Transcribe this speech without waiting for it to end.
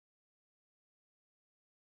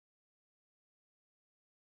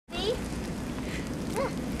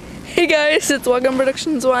Hey guys, it's Welcome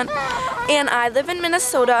Productions 1, and I live in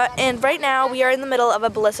Minnesota, and right now we are in the middle of a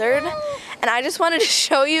blizzard, and I just wanted to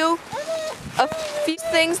show you a few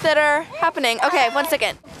things that are happening. Okay, 1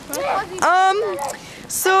 second.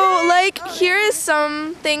 So like here is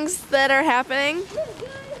some things that are happening.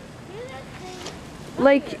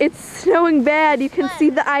 Like it's snowing bad. You can see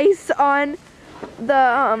the ice on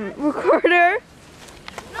the recorder.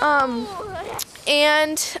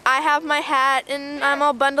 And I have my hat and I'm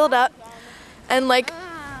all bundled up. And like,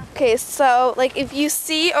 okay, so like if you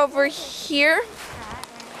see over here,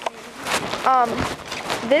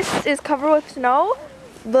 this is covered with snow.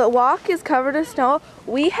 The walk is covered with snow.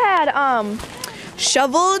 We had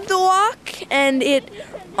shoveled the walk and it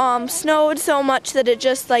snowed so much that it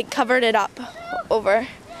just like covered it up over.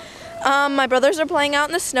 My brothers are playing out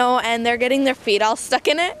in the snow and they're getting their feet all stuck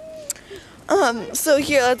in it. So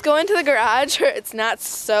here, let's go into the garage where it's not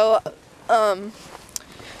so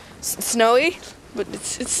snowy, but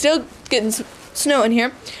it's still getting snow in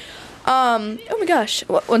here. Oh my gosh,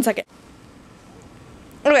 1 second.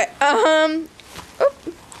 Okay,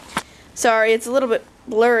 sorry, it's a little bit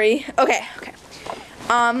blurry. Okay.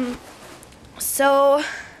 So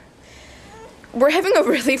we're having a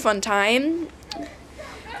really fun time,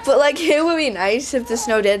 but like it would be nice if the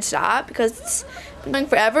snow did stop because it's been going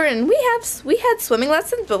forever, and we had swimming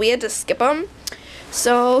lessons, but we had to skip them.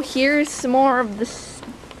 So here's some more of this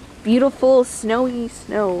beautiful snowy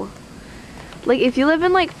snow. Like if you live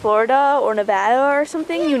in like Florida or Nevada or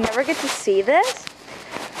something, you never get to see this.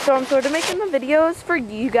 So I'm sort of making the videos for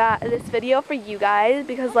you guys, this video for you guys,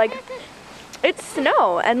 because like it's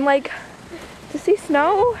snow, and like to see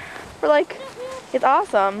snow for like, it's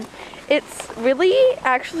awesome. It's really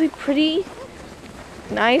actually pretty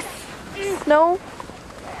nice snow.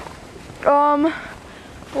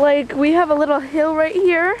 Like we have a little hill right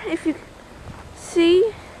here, if you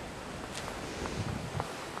see.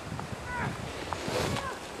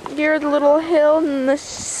 Here's a little hill in the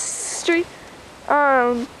street.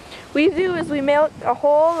 We do is we make a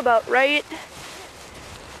hole about right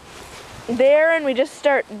there, and we just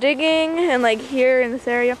start digging, and like here in this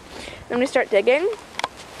area, then we start digging.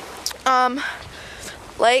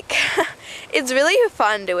 Like it's really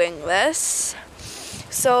fun doing this.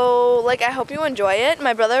 So like I hope you enjoy it.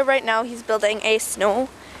 My brother right now, he's building a snow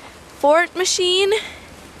fort machine.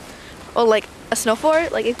 Oh, like a snow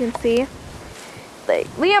fort, like you can see. Like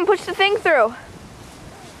Liam, push the thing through.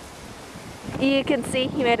 You can see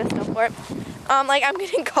he made a snow fort. Like I'm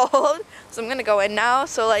getting cold, so I'm gonna go in now.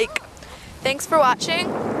 So like, thanks for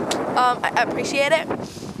watching. I appreciate it.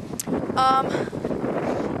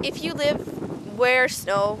 If you live where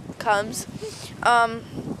snow comes,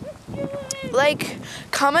 like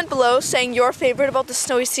comment below saying your favorite about the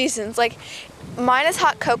snowy seasons. Like mine is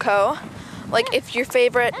hot cocoa. Like if your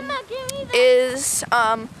favorite is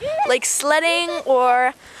like sledding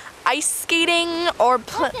or ice skating or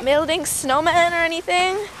building snowmen or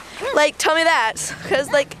anything, like tell me that, because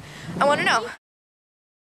like I want to know.